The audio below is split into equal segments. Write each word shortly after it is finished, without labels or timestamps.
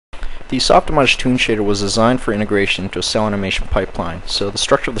The Softimage Toon shader was designed for integration into a cell animation pipeline. So the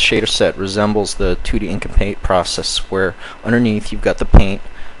structure of the shader set resembles the 2D ink and paint process, where underneath you've got the paint,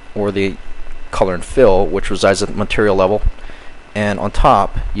 or the color and fill, which resides at the material level, and on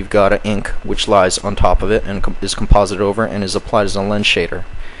top you've got an ink which lies on top of it and is composited over and is applied as a lens shader.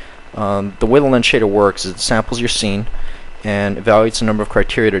 The way the lens shader works is it samples your scene and evaluates a number of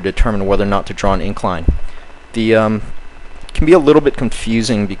criteria to determine whether or not to draw an ink line. Can be a little bit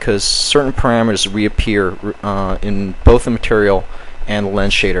confusing because certain parameters reappear in both the material and the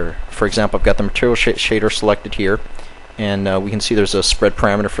lens shader. For example, I've got the material shader selected here, and we can see there's a spread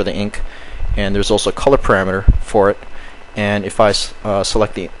parameter for the ink, and there's also a color parameter for it. And if I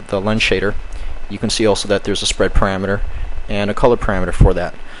select the lens shader, you can see also that there's a spread parameter and a color parameter for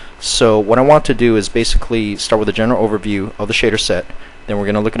that. So what I want to do is basically start with a general overview of the shader set. Then we're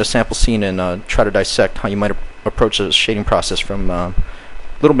going to look at a sample scene and try to dissect how you might approach the shading process from a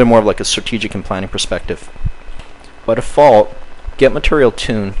little bit more of like a strategic and planning perspective. By default, Get Material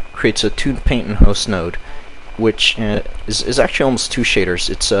Toon creates a Toon Paint and Host node, which is actually almost two shaders.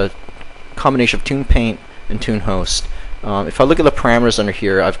 It's a combination of Toon Paint and Toon Host. If I look at the parameters under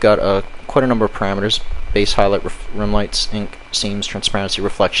here, I've got quite a number of parameters: base, highlight, rim lights, ink, seams, transparency,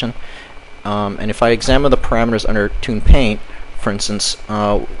 reflection. And if I examine the parameters under Toon Paint, for instance,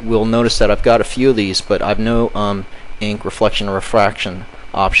 we'll notice that I've got a few of these, but I've no ink, reflection, or refraction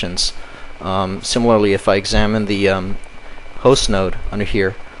options. Similarly, if I examine the host node under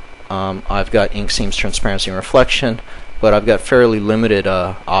here, I've got ink, seams, transparency, and reflection, but I've got fairly limited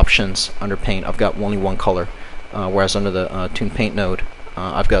options under Paint. I've got only one color, whereas under the Toon Paint node,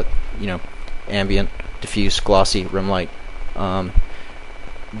 I've got ambient, diffuse, glossy, rim light.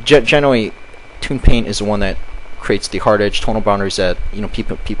 Generally, Toon Paint is the one that creates the hard edge tonal boundaries that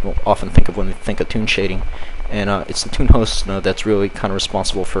people often think of when they think of toon shading, and it's the Toon Host node that's really kind of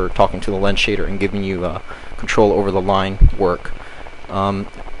responsible for talking to the lens shader and giving you control over the line work. And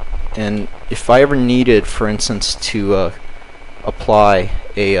if I ever needed, for instance, to apply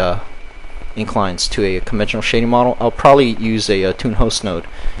ink lines to a conventional shading model, I'll probably use a Toon Host node,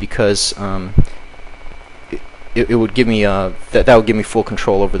 because it would give me that would give me full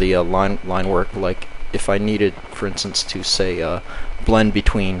control over the line work. Like if I needed, for instance, to say blend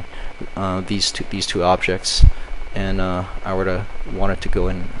between these two objects, and I were to wanted to go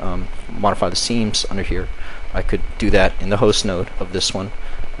and modify the seams under here, I could do that in the host node of this one.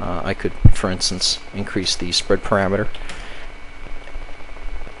 I could, for instance, increase the spread parameter,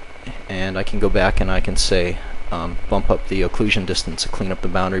 and I can go back and I can say bump up the occlusion distance to clean up the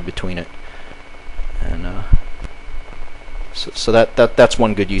boundary between it, and so that's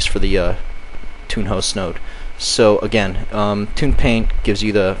one good use for the Toon Host node. So again, Toon Paint gives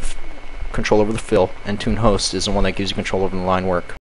you the control over the fill, and Toon Host is the one that gives you control over the line work.